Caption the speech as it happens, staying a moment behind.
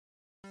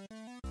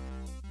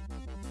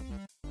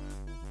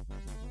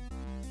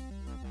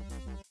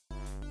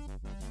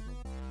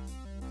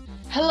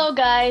Hello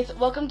guys,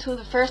 welcome to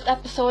the first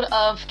episode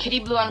of Kitty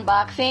Blue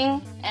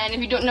Unboxing. And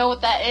if you don't know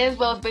what that is,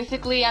 well, it's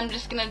basically I'm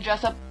just gonna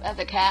dress up as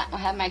a cat. I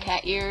have my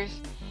cat ears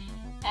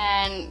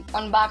and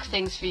unbox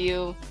things for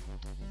you.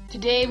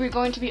 Today we're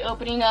going to be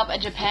opening up a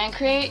Japan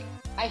crate.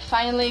 I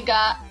finally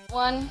got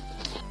one.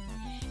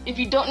 If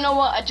you don't know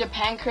what a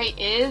Japan crate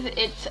is,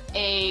 it's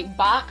a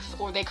box,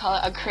 or they call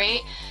it a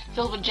crate,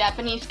 filled with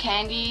Japanese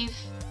candies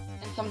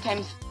and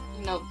sometimes,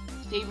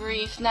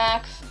 savory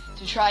snacks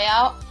to try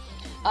out.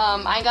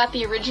 I got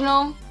the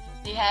original.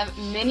 They have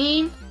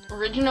mini,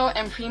 original,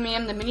 and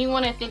premium. The mini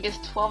one I think is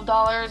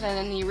 $12, and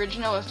then the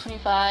original is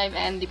 $25,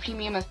 and the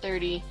premium is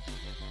 $30.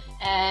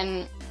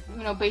 And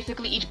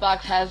basically each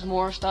box has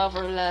more stuff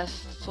or less.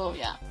 So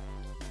yeah.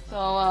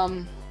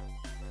 So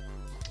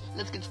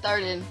let's get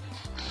started.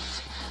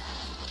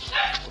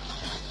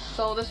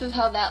 So this is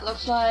how that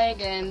looks like,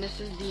 and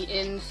this is the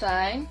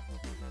inside.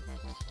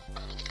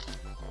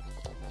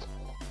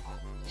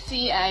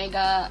 See, I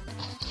got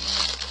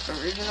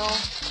original.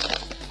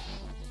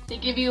 They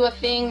give you a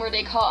thing where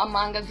they call it a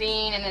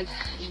magazine, and it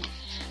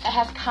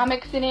has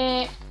comics in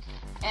it,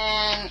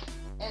 and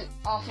it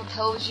also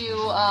tells you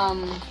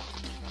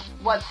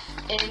what's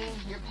in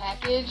your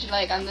package.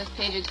 Like on this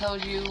page, it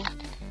tells you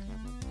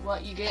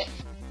what you get.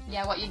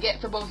 Yeah, what you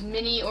get for both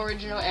mini,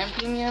 original, and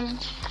premium.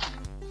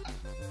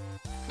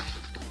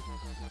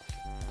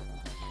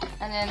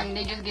 And then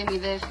they just give me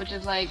this, which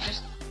is like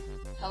just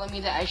telling me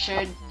that I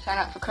should sign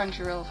up for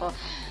Crunchyroll. So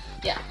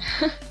yeah.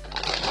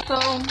 So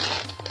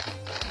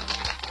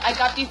I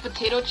got these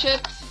potato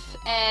chips,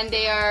 and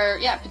they are,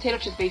 potato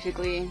chips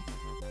basically.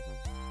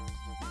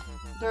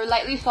 They're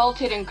lightly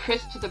salted and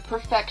crisp to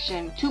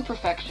perfection.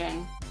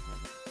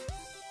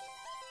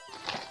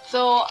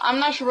 So I'm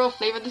not sure what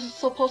flavor this is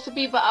supposed to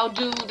be, but I'll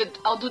do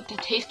the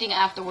tasting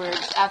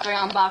afterwards, after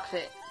I unbox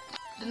it.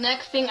 The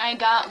next thing I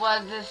got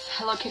was this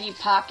Hello Kitty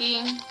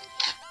Pocky.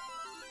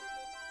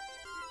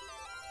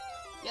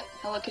 Yep,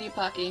 Hello Kitty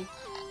Pocky.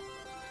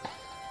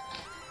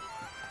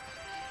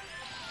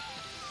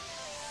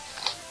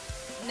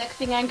 Next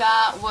thing I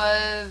got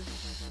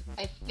was,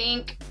 I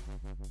think,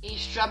 a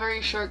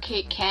strawberry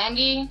shortcake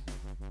candy.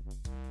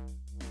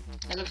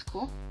 That looks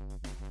cool.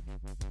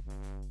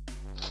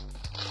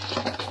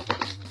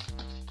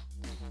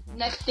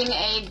 Next thing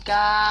I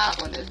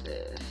got, what is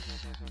this?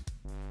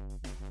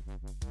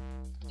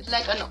 It's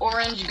like an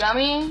orange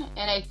gummy,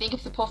 and I think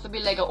it's supposed to be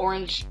like an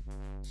orange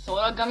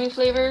soda gummy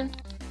flavor.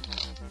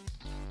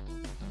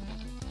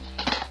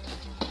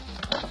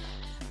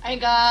 I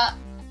got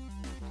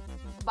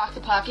a box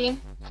of Pocky.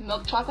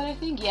 Milk chocolate, I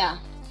think? Yeah.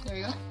 There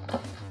you go.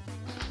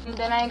 And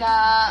then I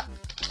got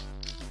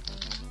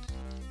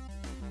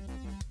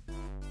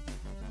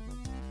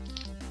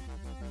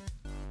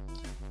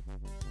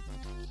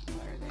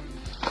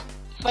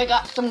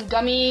some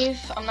gummies.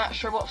 I'm not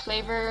sure what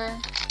flavor.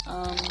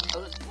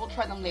 We'll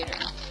try them later.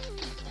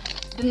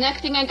 The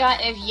next thing I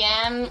got is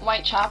yam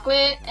white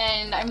chocolate,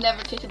 and I've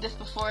never tasted this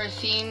before. It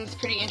seems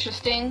pretty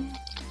interesting,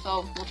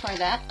 so we'll try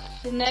that.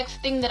 The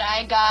next thing that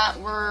I got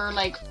were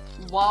like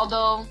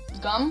Waldo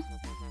gum.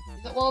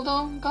 Is it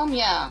Waldo gum?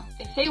 Yeah.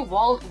 They say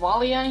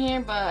Wally on here,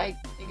 but I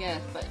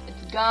guess. But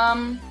it's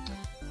gum.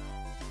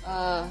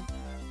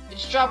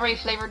 It's strawberry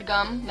flavored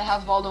gum that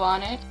has Waldo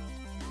on it.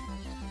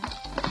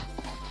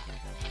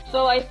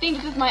 So I think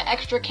this is my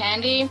extra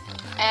candy.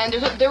 And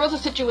there was a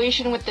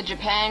situation with the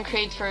Japan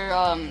crates for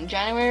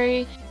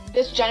January.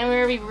 This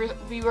January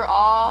we were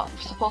all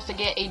supposed to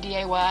get a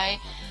DIY,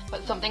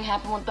 but something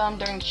happened with them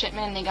during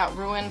shipment and they got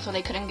ruined, so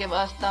they couldn't give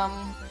us them.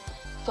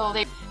 So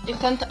they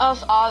sent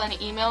us all an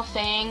email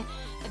saying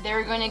that they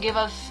were going to give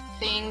us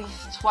things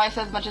twice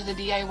as much as the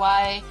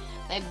DIY,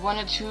 like one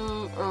or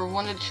two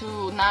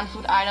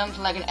non-food items,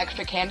 like an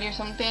extra candy or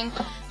something.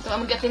 So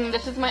I'm guessing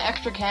this is my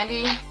extra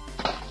candy,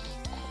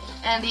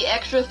 and the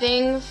extra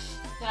things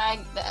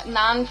that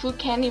non-food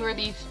candy were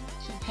these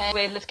two pens.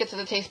 Wait, let's get to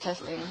the taste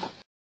testing.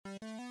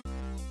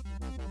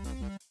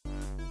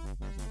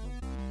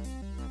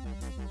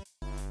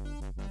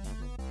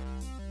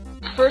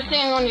 First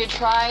thing I'm going to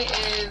try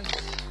is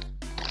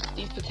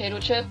these potato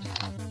chips.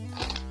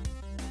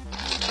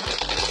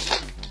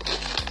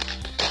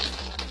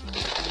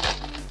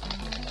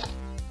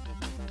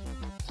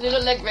 So they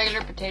look like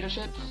regular potato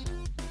chips.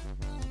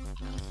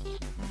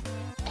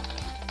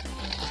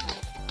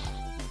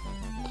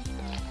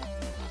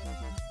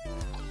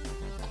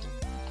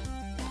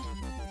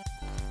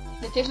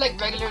 They taste like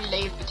regular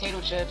Lay's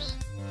potato chips.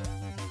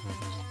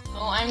 So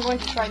I'm going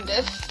to try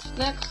this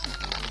next.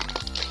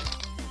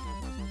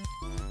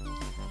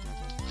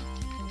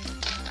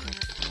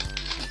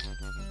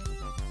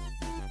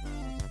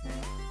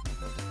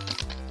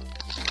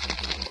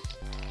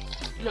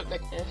 Look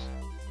like this.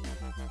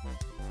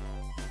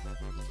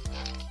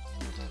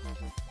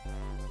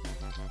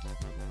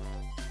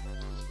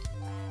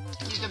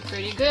 These are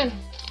pretty good.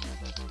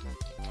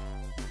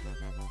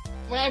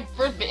 When I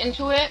first bit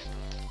into it,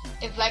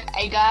 it's like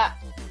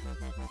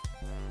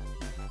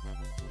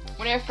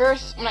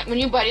when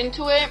you bite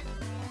into it,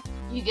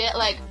 you get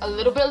like a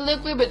little bit of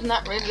liquid, but it's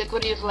not really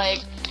liquid. It's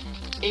like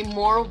a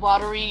more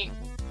watery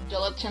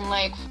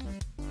gelatin-like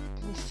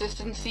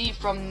consistency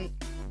from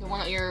the one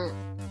that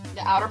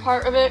the outer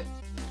part of it.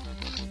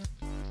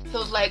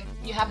 So it's like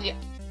you have the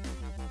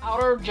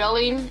outer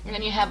jelly, and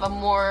then you have a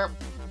more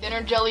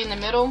thinner jelly in the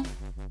middle.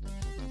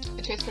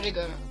 It tastes pretty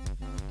good.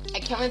 I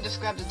can't really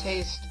describe the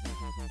taste.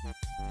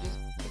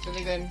 It's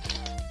really good.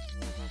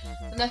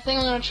 The next thing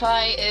I'm gonna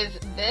try is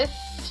this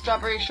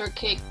strawberry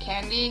shortcake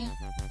candy.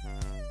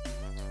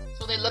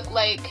 So they look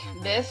like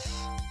this,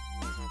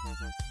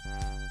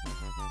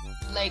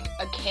 like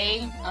a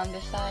K on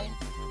this side.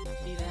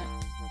 See that?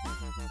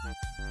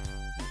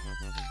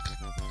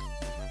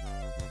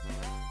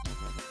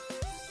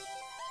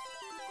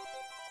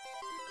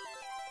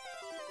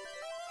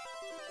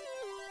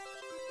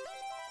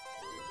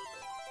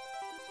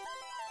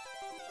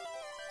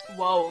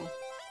 Whoa.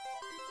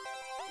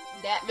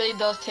 That really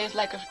does taste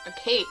like a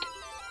cake.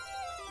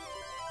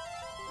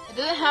 It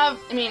doesn't have,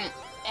 I mean,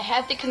 it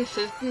has the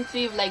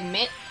consistency of like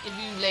mint, if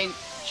you like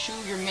chew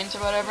your mint or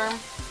whatever.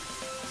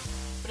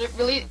 But it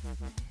really,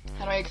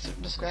 how do I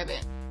describe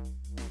it?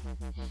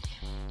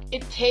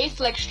 It tastes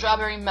like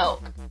strawberry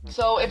milk.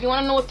 So if you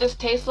want to know what this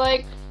tastes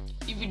like,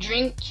 if you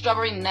drink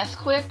strawberry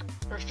Nesquik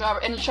or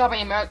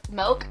strawberry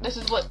milk, this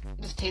is what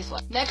this tastes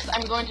like. Next,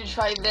 I'm going to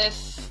try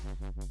this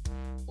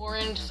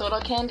orange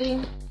soda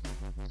candy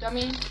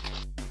gummy.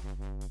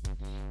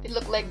 They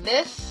look like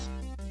this.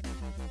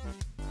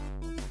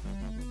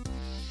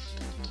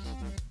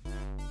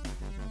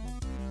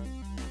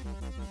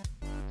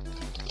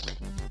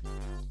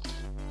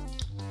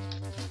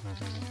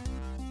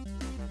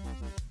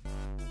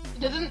 It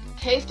doesn't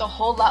taste a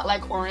whole lot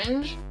like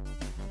orange,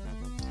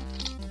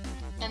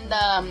 and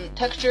the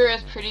texture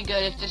is pretty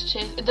good.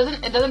 It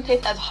doesn't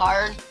taste as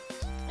hard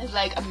as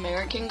like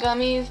American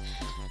gummies.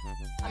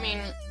 I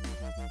mean,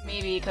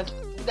 maybe because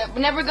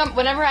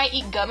whenever I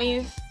eat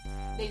gummies,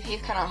 they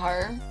taste kind of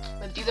hard,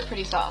 but these are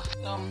pretty soft.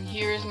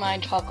 Here's my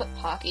chocolate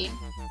Pocky.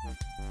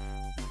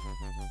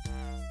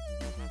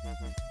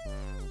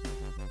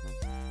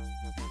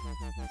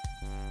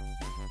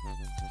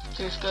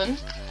 Tastes good.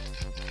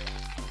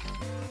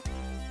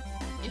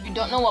 If you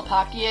don't know what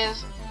Pocky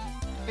is,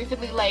 it's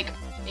basically like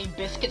a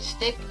biscuit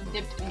stick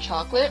dipped in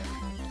chocolate,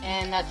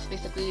 and that's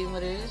basically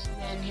what it is.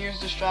 And here's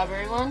the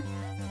strawberry one.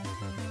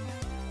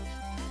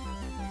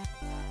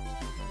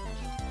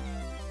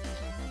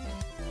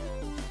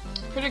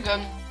 Pretty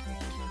good.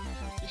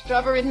 The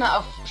strawberry is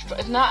not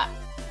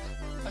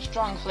a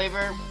strong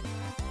flavor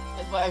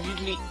as what I've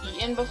usually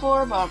eaten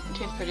before, but it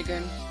tastes pretty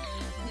good.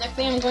 Next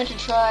thing I'm going to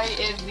try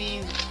is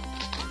these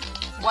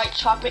white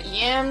chocolate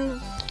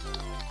yams.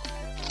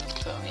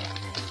 So yeah.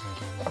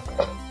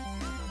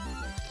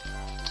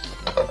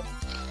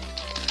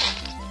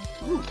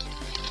 Ooh.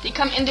 They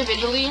come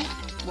individually.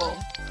 Whoa.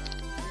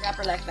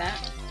 Wrapper like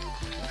that.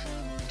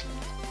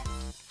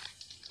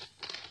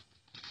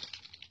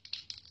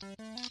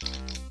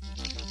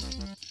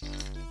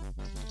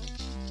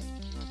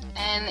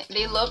 And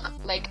they look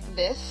like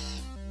this.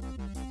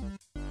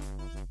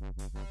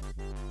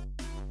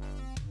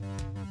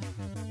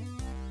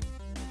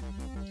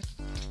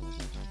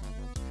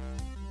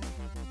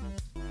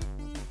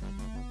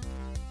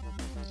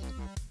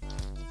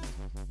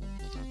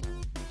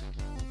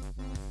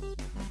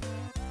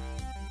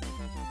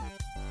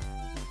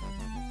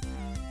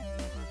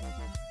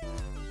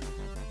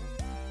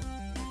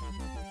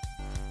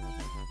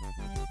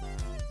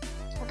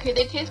 Okay,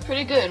 they taste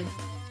pretty good.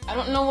 I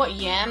don't know what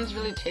yams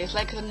really taste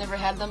like because I've never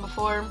had them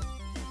before,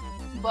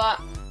 but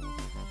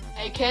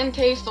I can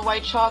taste the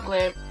white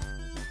chocolate,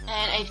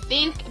 and I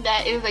think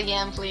that is a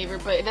yam flavor,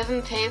 but it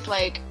doesn't taste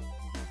like,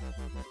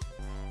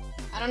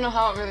 I don't know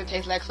how it really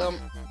tastes like, so,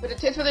 but it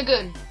tastes really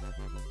good.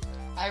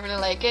 I really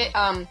like it.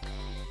 At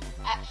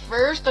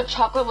first the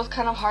chocolate was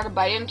kind of hard to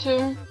bite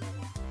into,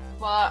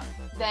 but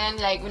then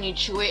like when you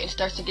chew it, it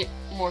starts to get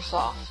more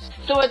soft.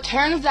 So it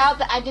turns out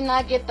that I did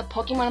not get the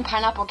Pokemon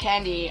pineapple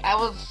candy. I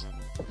was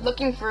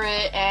looking for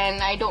it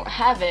and I don't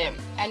have it.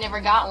 I never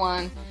got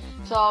one.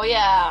 So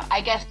yeah,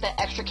 I guess the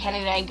extra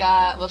candy that I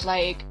got was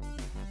like,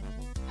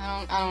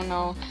 I don't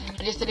know.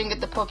 I just didn't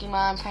get the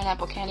Pokemon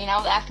pineapple candy, and I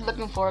was actually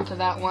looking forward to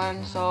that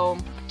one. So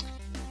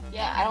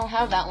yeah, I don't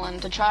have that one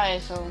to try.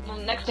 So the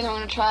next thing I'm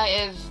gonna try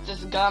is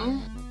this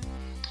gum.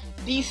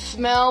 These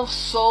smell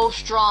so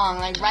strong.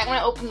 Like right when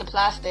I opened the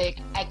plastic,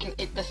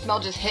 the smell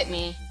just hit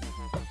me.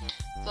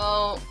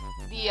 So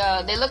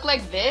they look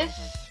like this,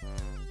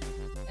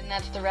 and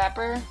that's the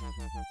wrapper.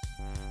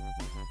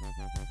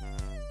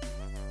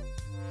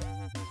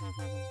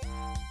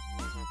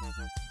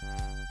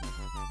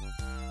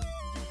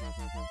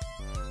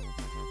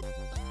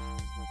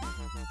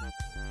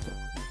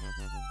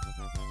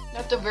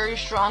 That's a very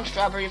strong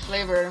strawberry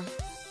flavor.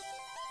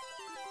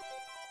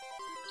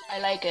 I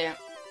like it.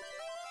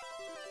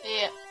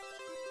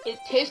 It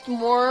tastes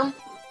more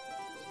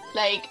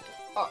like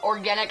an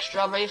organic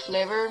strawberry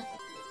flavor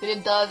than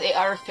it does an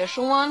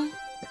artificial one,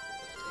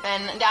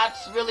 and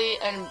that's really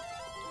a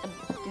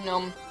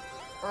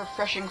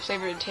refreshing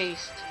flavor to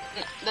taste.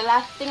 The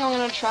last thing I'm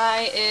gonna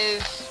try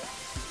is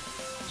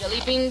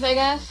jelly beans, I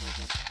guess.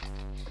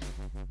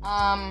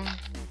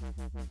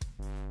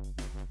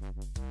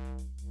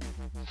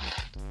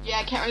 yeah,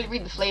 I can't really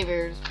read the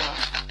flavors, but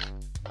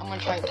I'm gonna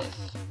try this.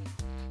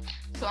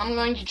 So I'm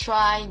going to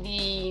try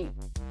the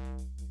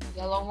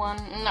yellow one.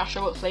 I'm not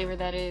sure what flavor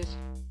that is.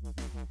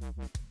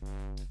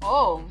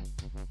 Oh,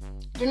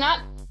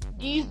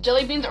 these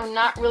jelly beans are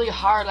not really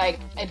hard.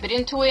 Like, I bit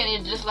into it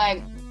and it just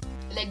like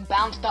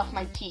bounced off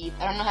my teeth.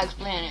 I don't know how to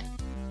explain it.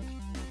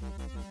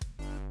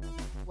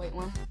 Wait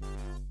one.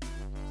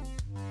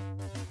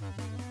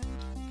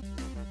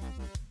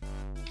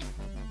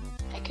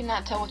 I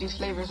cannot tell what these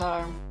flavors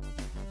are.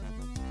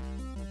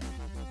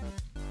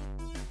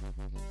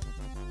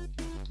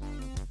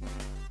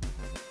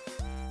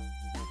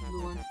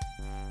 Blue one.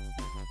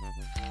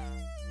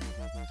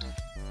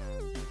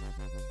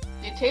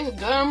 They taste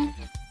good,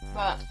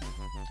 but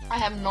I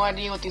have no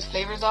idea what these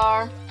flavors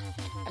are.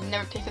 I've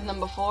never tasted them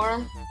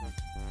before.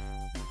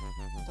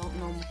 Don't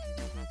know.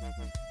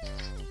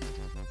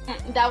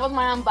 That was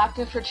my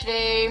unboxing for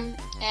today,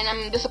 and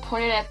I'm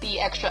disappointed at the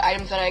extra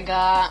items that I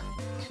got.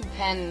 2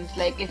 pens.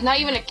 Like, it's not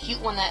even a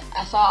cute one that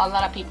I saw a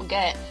lot of people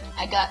get.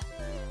 I got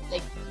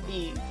like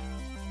these.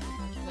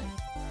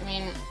 I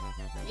mean,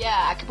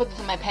 yeah, I could put this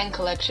in my pen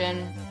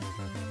collection,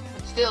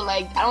 but still,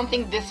 like, I don't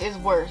think this is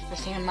worth the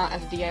same amount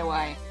as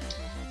DIY.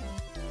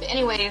 But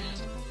anyways,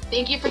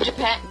 thank you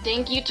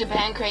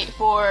Japan Crate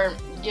for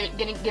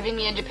giving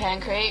me a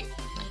Japan Crate.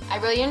 I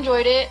really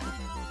enjoyed it,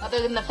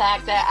 other than the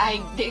fact that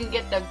I didn't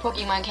get the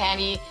Pokemon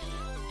candy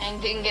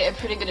and didn't get a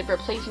pretty good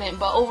replacement.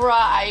 But overall,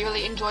 I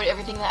really enjoyed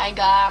everything that I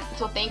got.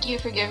 So thank you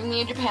for giving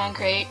me a Japan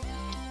Crate,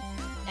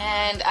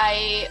 and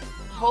I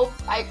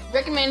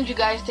recommend you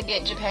guys to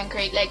get Japan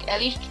Crate. Like, at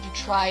least to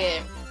try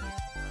it.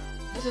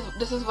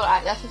 This is what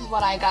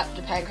I got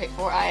Japan Crate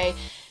for. I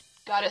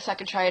got it so I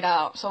could try it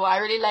out. So I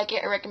really like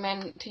it. I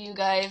recommend to you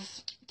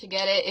guys to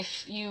get it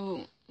if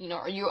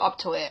you're up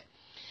to it.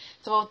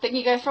 So thank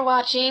you guys for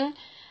watching.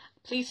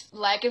 Please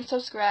like and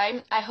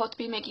subscribe. I hope to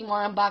be making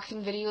more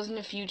unboxing videos in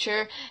the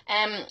future,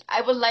 and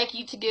I would like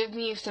you to give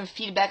me some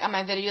feedback on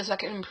my videos so I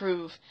can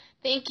improve.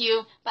 Thank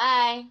you.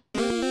 Bye.